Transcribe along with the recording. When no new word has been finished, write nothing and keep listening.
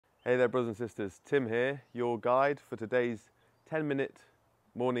Hey there brothers and sisters, Tim here, your guide for today's 10-minute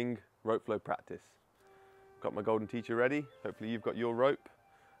morning rope flow practice. Got my golden teacher ready, hopefully you've got your rope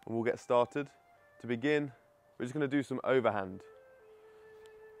and we'll get started. To begin, we're just going to do some overhand.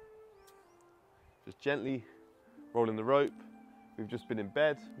 Just gently rolling the rope. We've just been in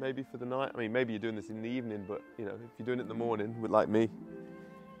bed maybe for the night. I mean, maybe you're doing this in the evening, but you know, if you're doing it in the morning, like me,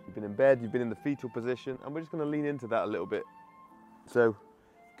 you've been in bed, you've been in the fetal position, and we're just going to lean into that a little bit. So,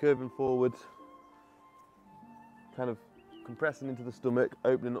 curving forward, kind of compressing into the stomach,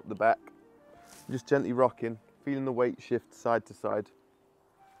 opening up the back, just gently rocking, feeling the weight shift side to side.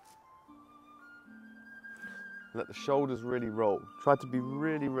 Let the shoulders really roll. Try to be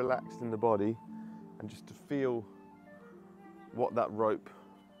really relaxed in the body and just to feel what that rope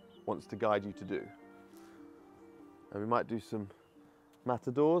wants to guide you to do. And we might do some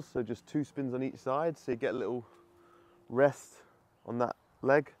matadors, so just 2 spins on each side, so you get a little rest on that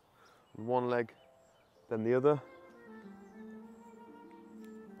leg, one leg, then the other.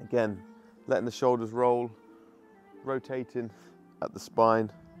 Again, letting the shoulders roll, rotating at the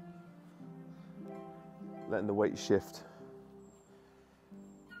spine, letting the weight shift.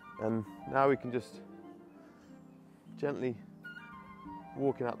 And now we can just gently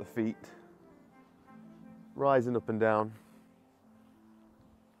walking out the feet, rising up and down.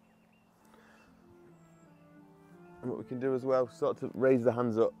 And what we can do as well, start to raise the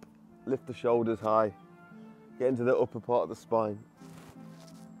hands up, lift the shoulders high, get into the upper part of the spine.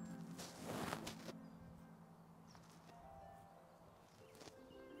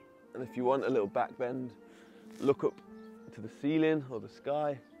 And if you want a little back bend, look up to the ceiling or the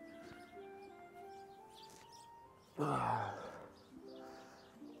sky. Now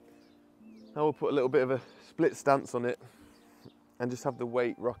we'll put a little bit of a split stance on it and just have the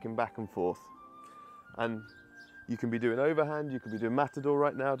weight rocking back and forth. And you can be doing overhand, you could be doing matador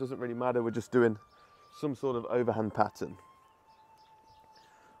right now, doesn't really matter, we're just doing some sort of overhand pattern.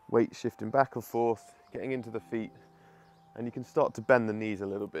 Weight shifting back and forth, getting into the feet, and you can start to bend the knees a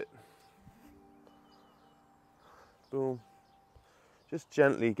little bit. Boom. Just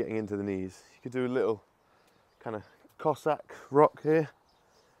gently getting into the knees. You could do a little kind of Cossack rock here.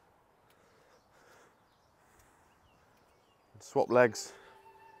 Swap legs.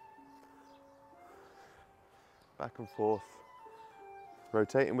 Back and forth.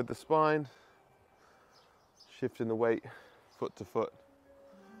 Rotating with the spine. Shifting the weight foot to foot.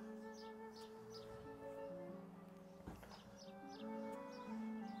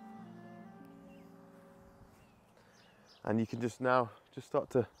 And you can just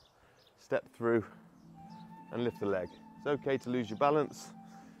start to step through and lift the leg. It's okay to lose your balance.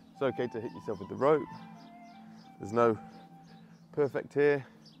 It's okay to hit yourself with the rope. There's no perfect here.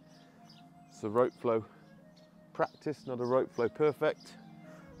 It's a rope flow practice, not a rope flow perfect.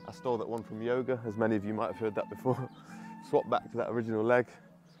 I stole that one from yoga, as many of you might have heard that before. Swap back to that original leg.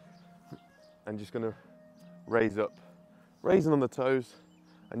 And just gonna raise up. Raising on the toes,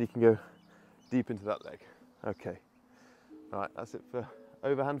 and you can go deep into that leg. Okay. All right, that's it for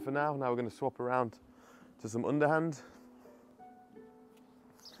overhand for now. Now we're going to swap around to some underhand.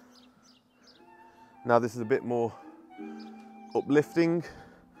 Now this is a bit more uplifting.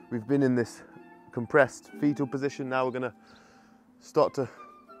 We've been in this compressed fetal position. Now we're going to start to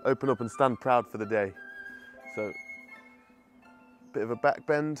open up and stand proud for the day. So, bit of a back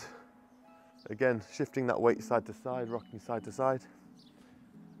bend. Again, shifting that weight side to side, rocking side to side.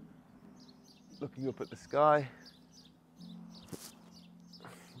 Looking up at the sky.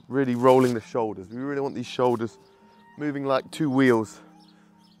 Really rolling the shoulders. We really want these shoulders moving like 2 wheels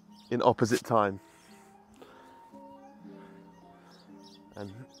in opposite time. And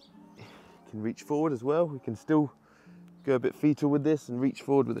you can reach forward as well. We can still go a bit fetal with this and reach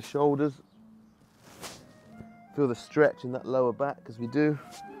forward with the shoulders. Feel the stretch in that lower back as we do.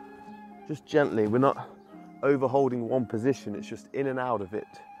 Just gently, we're not over holding one position, it's just in and out of it.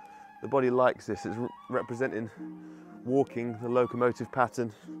 The body likes this, it's representing walking, the locomotive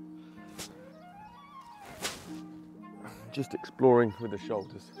pattern. Just exploring with the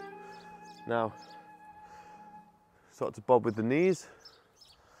shoulders. Now, start to bob with the knees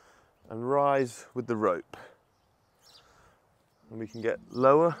and rise with the rope. And we can get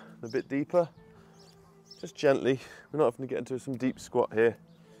lower, a bit deeper, just gently. We're not having to get into some deep squat here.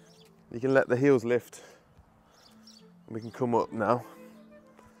 You can let the heels lift. And we can come up now,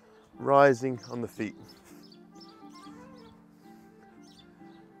 rising on the feet.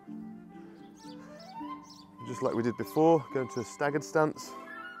 Just like we did before, go into a staggered stance.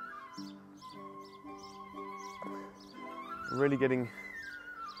 Really getting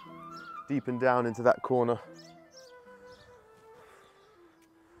deep and down into that corner.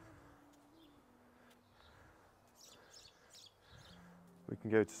 We can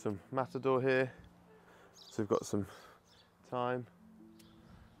go to some matador here. So we've got some time.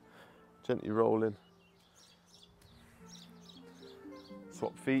 Gently rolling.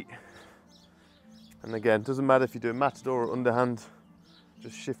 Swap feet. And again, doesn't matter if you're doing matador or underhand,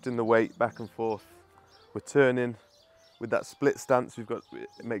 just shifting the weight back and forth. We're turning with that split stance. We've got,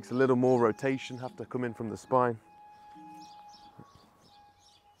 it makes a little more rotation have to come in from the spine.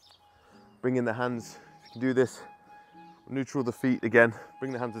 Bring in the hands, if you can do this, neutral the feet again.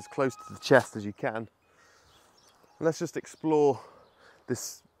 Bring the hands as close to the chest as you can. And let's just explore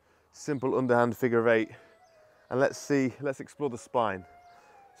this simple underhand figure of 8. And let's explore the spine.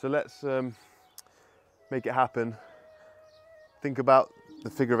 So let's make it happen. Think about the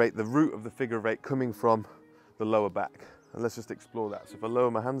figure of 8, the root of the figure of 8 coming from the lower back. And let's just explore that. So if I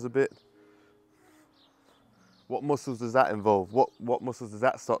lower my hands a bit, what muscles does that involve? What muscles does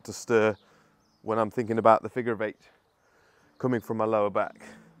that start to stir when I'm thinking about the figure of 8 coming from my lower back?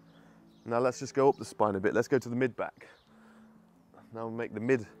 Now let's just go up the spine a bit. Let's go to the mid back. Now we'll make the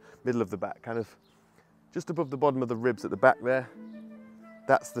middle of the back, kind of just above the bottom of the ribs at the back there.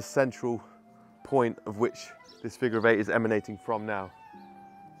 That's the central point of which this figure of 8 is emanating from now.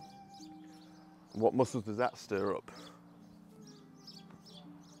 What muscles does that stir up?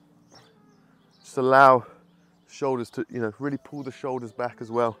 Just allow shoulders to, really pull the shoulders back as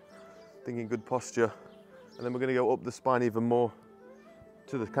well. Thinking good posture. And then we're going to go up the spine even more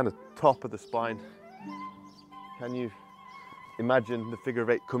to the kind of top of the spine. Can you imagine the figure of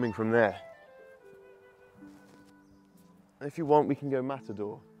 8 coming from there? And if you want, we can go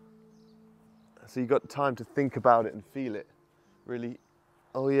matador. So you've got time to think about it and feel it. Really,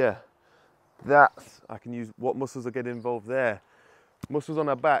 oh yeah, I can use, what muscles are getting involved there? Muscles on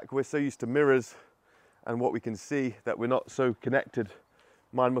our back, we're so used to mirrors and what we can see that we're not so connected,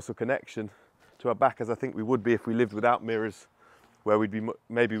 mind-muscle connection to our back as I think we would be if we lived without mirrors, where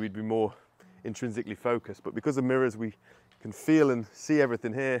maybe we'd be more intrinsically focused. But because of mirrors, we can feel and see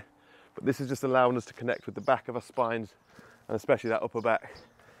everything here. But this is just allowing us to connect with the back of our spines, and especially that upper back.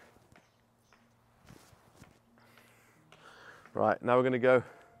 Right, now we're going to go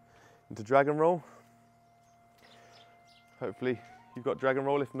into dragon roll. Hopefully you've got dragon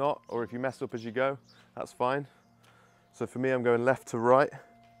roll. If not, or if you mess up as you go, that's fine. So for me, I'm going left to right.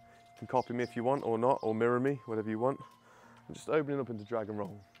 You can copy me if you want or not, or mirror me, whatever you want. I'm just opening up into dragon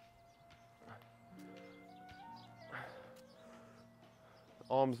roll.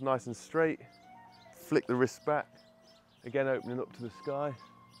 Arms nice and straight. Flick the wrists back. Again, opening up to the sky.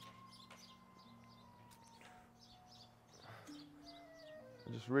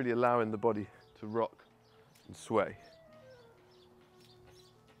 And just really allowing the body to rock and sway.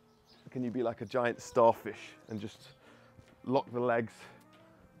 Can you be like a giant starfish and just lock the legs,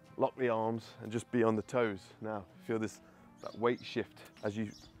 lock the arms, and just be on the toes? Now feel that weight shift as you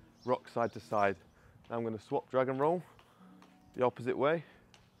rock side to side. Now I'm going to swap dragon roll the opposite way.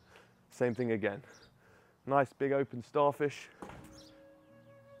 Same thing again. Nice big open starfish,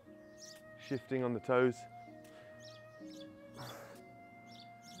 shifting on the toes,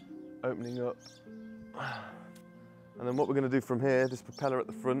 opening up. And then what we're going to do from here, this propeller at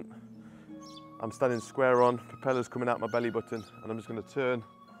the front, I'm standing square on, propeller's coming out my belly button, and I'm just going to turn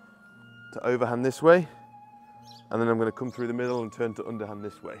to overhand this way, and then I'm going to come through the middle and turn to underhand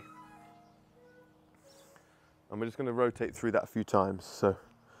this way. And we're just going to rotate through that a few times. So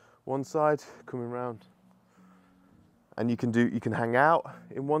one side, coming round. And you can hang out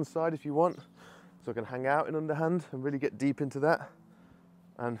in one side if you want. So I can hang out in underhand and really get deep into that.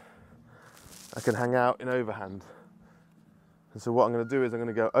 And I can hang out in overhand. And so what I'm going to do is I'm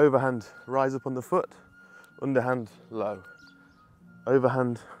going to go overhand, rise up on the foot, underhand, low.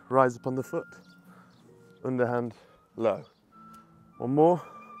 Overhand, rise up on the foot, underhand, low. One more,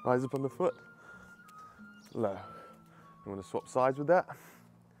 rise up on the foot, low. I'm going to swap sides with that.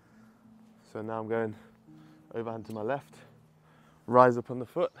 So now I'm going overhand to my left, rise up on the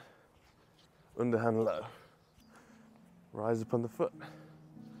foot, underhand low. Rise up on the foot,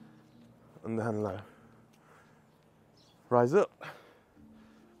 underhand low. Rise up,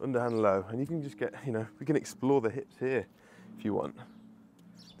 underhand low. And you can just get, we can explore the hips here if you want.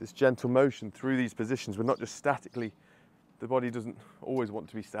 This gentle motion through these positions. We're not just statically, the body doesn't always want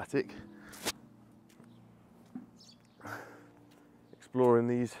to be static. Exploring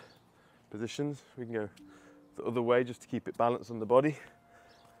these positions. We can go the other way just to keep it balanced on the body.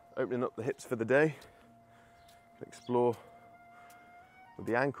 Opening up the hips for the day. Explore with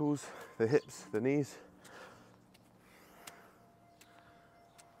the ankles, the hips, the knees.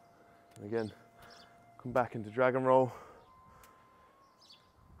 And again, come back into dragon roll.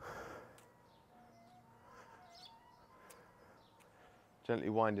 Gently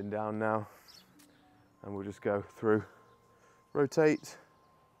winding down now, and we'll just go through. Rotate,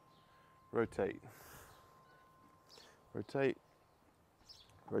 rotate, rotate,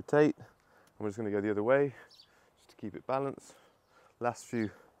 rotate. And we're just going to go the other way, just to keep it balanced. Last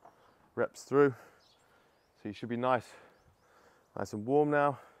few reps through. So you should be nice and warm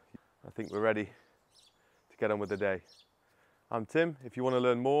now. I think we're ready to get on with the day. I'm Tim. If you want to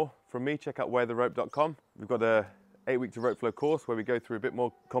learn more from me, check out weartherope.com. We've got a 8-week to rope flow course where we go through a bit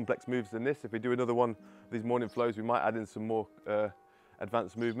more complex moves than this. If we do another one of these morning flows, we might add in some more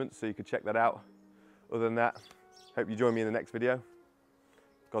advanced movements, so you can check that out. Other than that, hope you join me in the next video.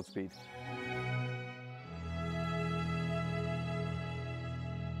 Godspeed.